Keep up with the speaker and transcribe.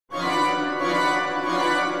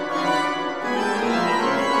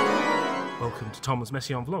welcome to Tom's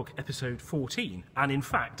Messiaen vlog, episode 14. And in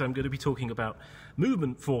fact, I'm going to be talking about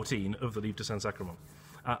movement 14 of the Livre de Saint-Sacrement.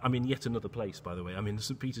 I'm in yet another place, by the way. I'm in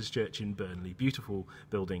St. Peter's Church in Burnley, beautiful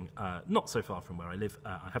building, not so far from where I live.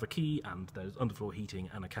 I have a key and there's underfloor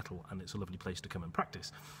heating and a kettle, and it's a lovely place to come and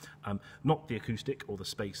practice. Not the acoustic or the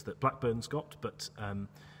space that Blackburn's got, but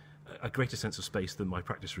a greater sense of space than my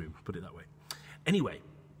practice room, put it that way. Anyway,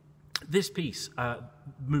 this piece,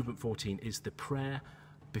 movement 14, is the prayer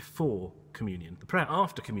before communion. The prayer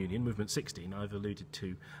after communion, movement 16, I've alluded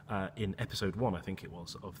to in episode 1, I think it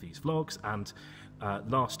was, of these vlogs, and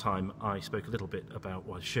last time I spoke a little bit about,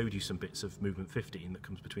 well, I showed you some bits of movement 15 that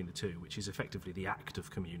comes between the two, which is effectively the act of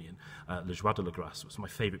communion. Le Joie de la Grâce was my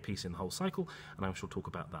favourite piece in the whole cycle, and I shall talk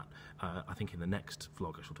about that. I think in the next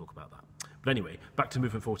vlog I shall talk about that. But anyway, back to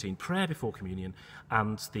movement 14, prayer before communion,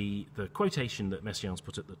 and the quotation that Messiaen's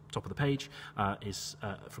put at the top of the page is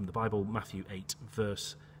from the Bible, Matthew 8,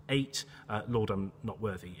 verse 8, Lord, I'm not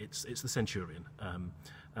worthy. It's the centurion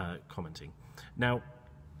commenting. Now,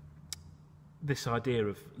 this idea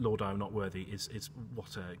of Lord, I'm not worthy is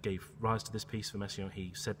what gave rise to this piece for Messiaen.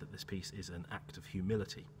 He said that this piece is an act of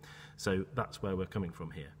humility. So that's where we're coming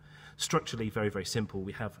from here. Structurally, very, very simple.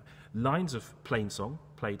 We have lines of plain song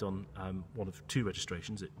played on one of two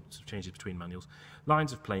registrations. It sort of changes between manuals.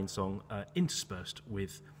 Lines of plain song interspersed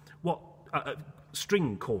with what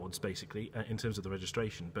string chords, basically, in terms of the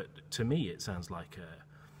registration. But to me, it sounds like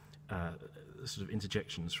sort of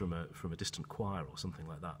interjections from a distant choir or something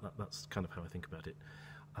like that. That's kind of how I think about it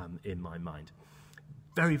in my mind.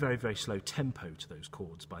 Very, very, very slow tempo to those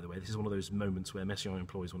chords, by the way. This is one of those moments where Messiaen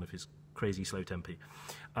employs one of his crazy slow tempi.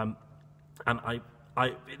 And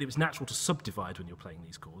it was natural to subdivide when you're playing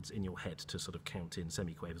these chords in your head to sort of count in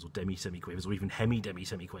semiquavers or demi-semiquavers or even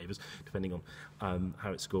hemi-demi-semiquavers, depending on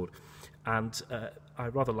how it's scored. And I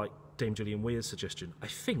rather like Dame Gillian Weir's suggestion. I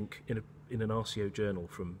think in an RCO journal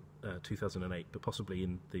from 2008, but possibly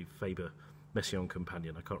in the Faber Messiaen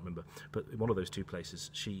Companion, I can't remember, but in one of those two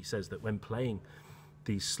places, she says that when playing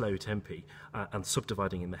these slow tempi and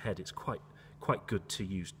subdividing in the head, it's quite good to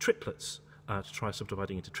use triplets. To try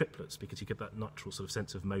subdividing into triplets, because you get that natural sort of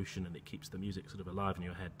sense of motion, and it keeps the music sort of alive in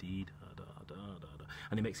your head,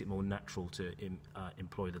 and it makes it more natural to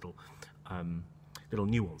employ little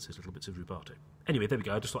nuances, little bits of rubato. Anyway, there we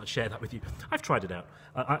go. I just thought I'd share that with you. I've tried it out.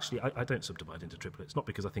 Actually, I don't subdivide into triplets, not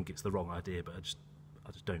because I think it's the wrong idea, but I just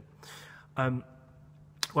don't.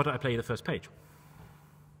 Why don't I play you the first page?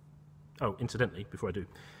 Oh, incidentally, before I do,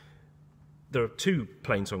 there are two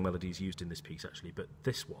plain song melodies used in this piece, actually, but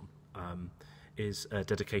this one is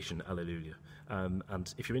Dedication, Alleluia.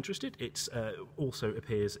 And if you're interested, it also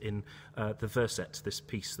appears in the Verset, this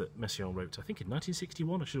piece that Messiaen wrote, I think in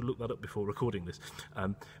 1961. I should have looked that up before recording this.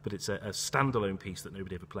 But it's a standalone piece that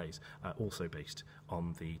nobody ever plays, also based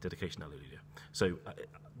on the Dedication, Alleluia. So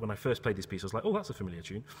when I first played this piece, I was like, oh, that's a familiar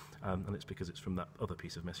tune. And it's because it's from that other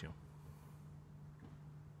piece of Messiaen.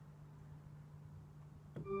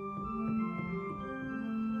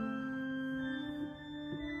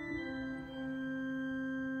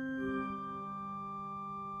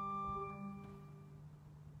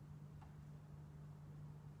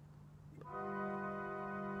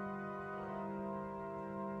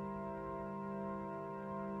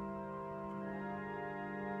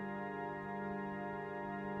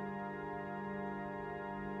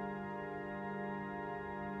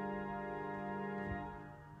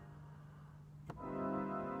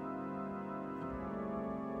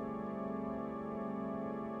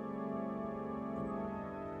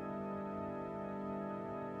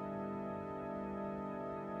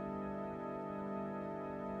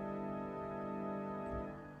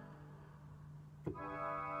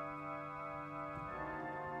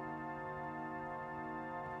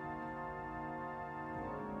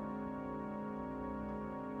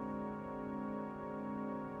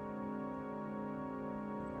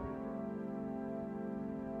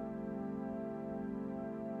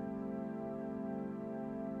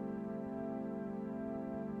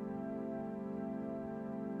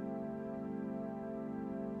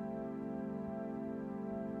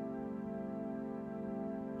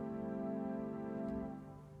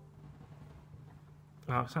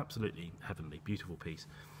 Oh, it's absolutely heavenly, beautiful piece,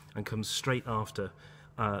 and comes straight after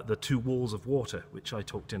the Two Walls of Water, which I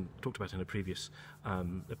talked about in a previous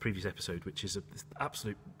episode, which is an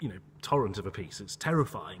absolute torrent of a piece. It's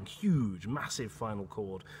terrifying, huge, massive final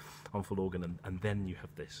chord on full organ, and then you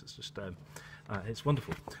have this. It's just it's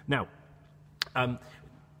wonderful. Now,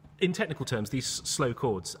 in technical terms, these slow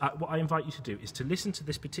chords, what I invite you to do is to listen to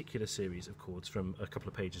this particular series of chords from a couple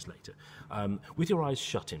of pages later, with your eyes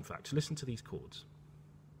shut, in fact. Listen to these chords.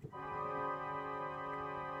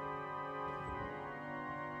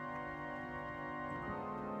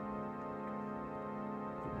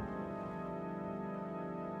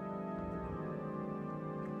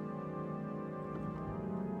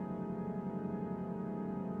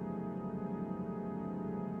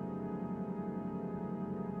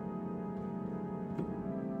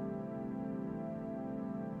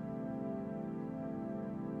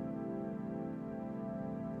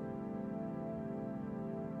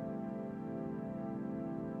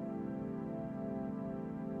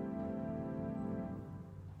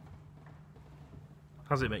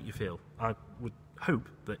 How does it make you feel? I would hope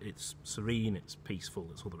that it's serene, it's peaceful,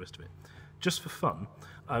 it's all the rest of it. Just for fun,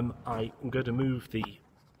 I'm going to move the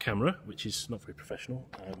camera, which is not very professional,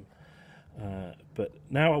 but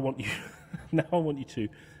now I want you, to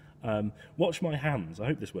watch my hands. I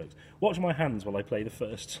hope this works. Watch my hands while I play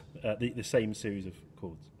the same series of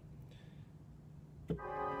chords.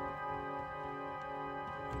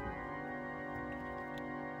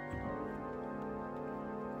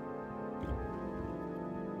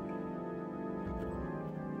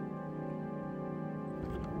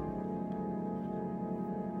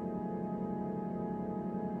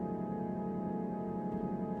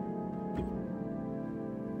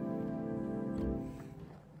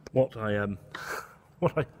 What I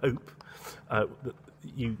hope that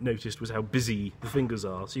you noticed was how busy the fingers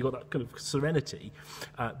are. So you got that kind of serenity,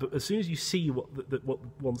 but as soon as you see what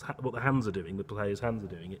the hands are doing, the player's hands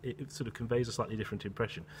are doing, it sort of conveys a slightly different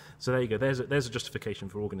impression. So there you go. There's a justification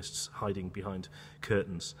for organists hiding behind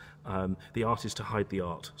curtains. The art is to hide the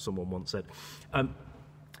art, someone once said.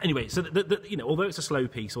 Anyway, so although it's a slow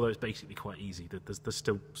piece, although it's basically quite easy, there's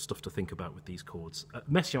still stuff to think about with these chords.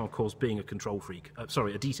 Messiaen, of course, being a control freak,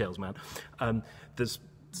 a details man, there's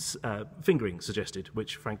fingering suggested,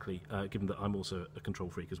 which, frankly, given that I'm also a control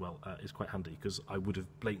freak as well, is quite handy, because I would have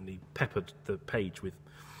blatantly peppered the page with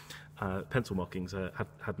pencil markings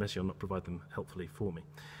had Messiaen not provided them helpfully for me.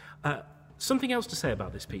 Something else to say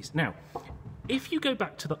about this piece. Now, if you go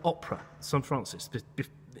back to the opera, St. Francis,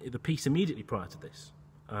 the piece immediately prior to this,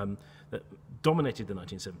 that dominated the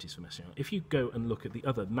 1970s for Messiaen. If you go and look at the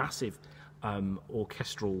other massive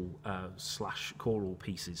orchestral / choral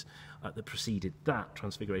pieces that preceded that,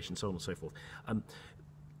 Transfiguration, so on and so forth,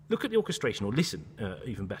 look at the orchestration, or listen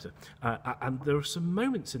even better, and there are some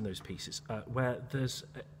moments in those pieces where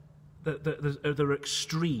there are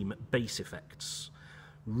extreme bass effects,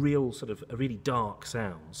 real sort of really dark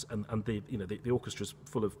sounds, and the orchestra's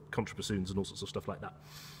full of contrabassoons and all sorts of stuff like that.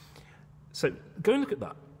 So go and look at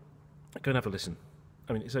that. Go and have a listen.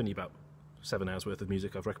 I mean, it's only about 7 hours worth of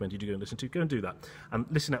music I've recommended you go and listen to. Go and do that. And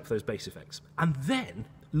listen out for those bass effects. And then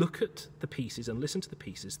look at the pieces and listen to the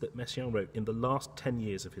pieces that Messiaen wrote in the last 10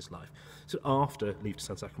 years of his life. So after Livre de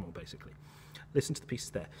Saint-Sacrement, basically. Listen to the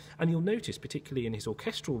pieces there. And you'll notice, particularly in his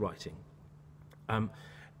orchestral writing,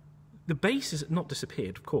 the bass has not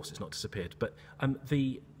disappeared. Of course it's not disappeared. But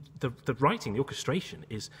the writing, the orchestration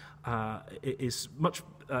is much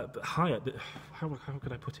higher. How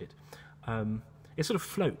could I put it? It sort of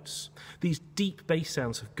floats. These deep bass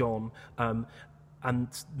sounds have gone, and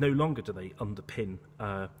no longer do they underpin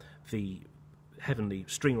the heavenly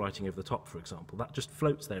string writing over the top, for example. That just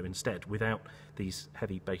floats there instead, without these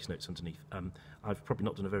heavy bass notes underneath. I've probably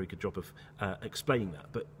not done a very good job of explaining that,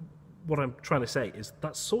 but what I'm trying to say is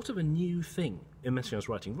that's sort of a new thing in Messiaen's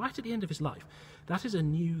writing, right at the end of his life. That is a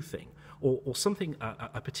new thing, or something,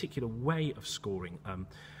 a particular way of scoring,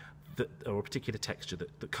 or a particular texture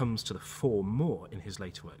that comes to the fore more in his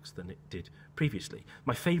later works than it did previously.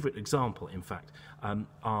 My favourite example, in fact,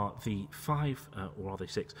 are the 5, or are they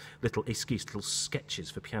 6, little esquisses, little sketches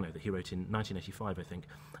for piano that he wrote in 1985, I think.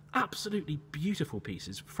 Absolutely beautiful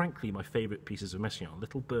pieces, frankly my favourite pieces of Messiaen,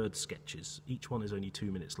 little bird sketches. Each one is only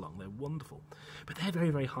 2 minutes long. They're wonderful. But they're very,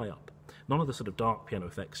 very high up. None of the sort of dark piano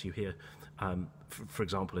effects you hear, for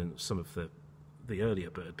example, in some of the earlier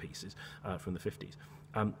bird pieces from the 50s.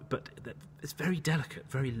 But it's very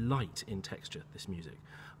delicate, very light in texture, this music.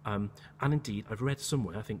 And indeed, I've read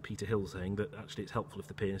somewhere, I think Peter Hill saying that actually it's helpful if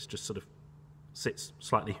the pianist just sort of sits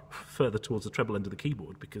slightly further towards the treble end of the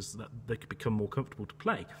keyboard, because they could become more comfortable to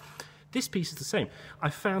play. This piece is the same. I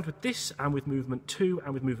found with this and with movement 2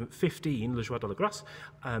 and with movement 15, Le Joie de la Grâce,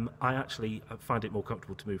 I actually find it more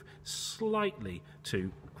comfortable to move slightly to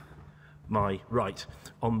my right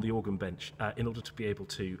on the organ bench in order to be able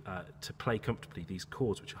to play comfortably these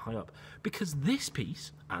chords which are high up. Because this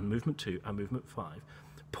piece, and movement 2 and movement 5,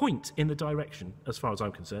 point in the direction, as far as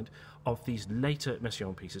I'm concerned, of these later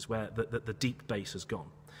Messiaen pieces where the deep bass has gone.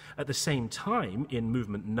 At the same time, in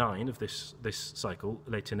movement 9 of this cycle,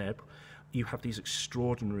 Les Ténèbres, you have these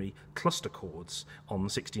extraordinary cluster chords on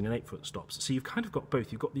 16 and 8 foot stops. So you've kind of got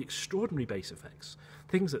both. You've got the extraordinary bass effects,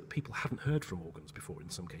 things that people hadn't heard from organs before in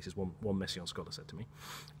some cases, one Messiaen scholar said to me.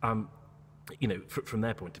 you know, from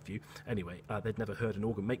their point of view, anyway, they'd never heard an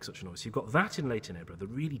organ make such a noise. So you've got that in Les Ténèbres, the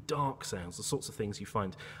really dark sounds, the sorts of things you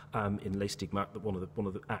find in Les Stigmates, one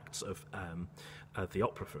of the acts of the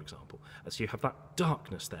opera, for example. So you have that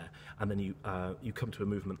darkness there, and then you come to a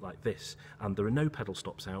movement like this, and there are no pedal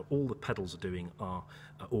stops out. All the pedals are doing are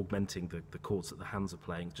augmenting the chords that the hands are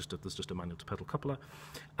playing. There's just a manual to pedal coupler,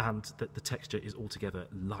 and the texture is altogether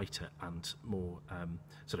lighter and more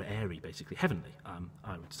sort of airy, basically heavenly,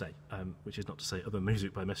 I would say, which is not to say other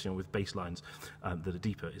music by Messiaen with bass lines that are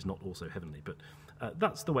deeper is not also heavenly, but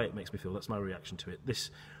that's the way it makes me feel. That's my reaction to it.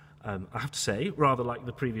 This, I have to say, rather like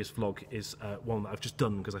the previous vlog, is one that I've just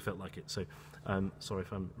done because I felt like it, so sorry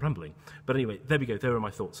if I'm rambling. But anyway, there we go, there are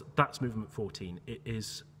my thoughts. That's movement 14. It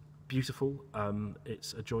is beautiful,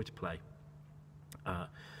 it's a joy to play,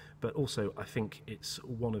 but also I think it's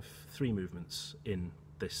one of 3 movements in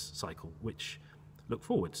this cycle which look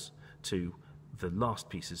forwards to the last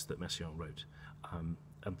pieces that Messiaen wrote, and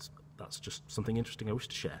that's just something interesting I wish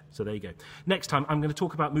to share. So there you go. Next time I'm going to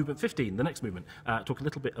talk about movement 15, the next movement, talk a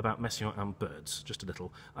little bit about Messiaen and birds, just a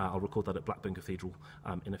little. I'll record that at Blackburn Cathedral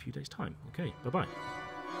in a few days' time. Okay, bye-bye.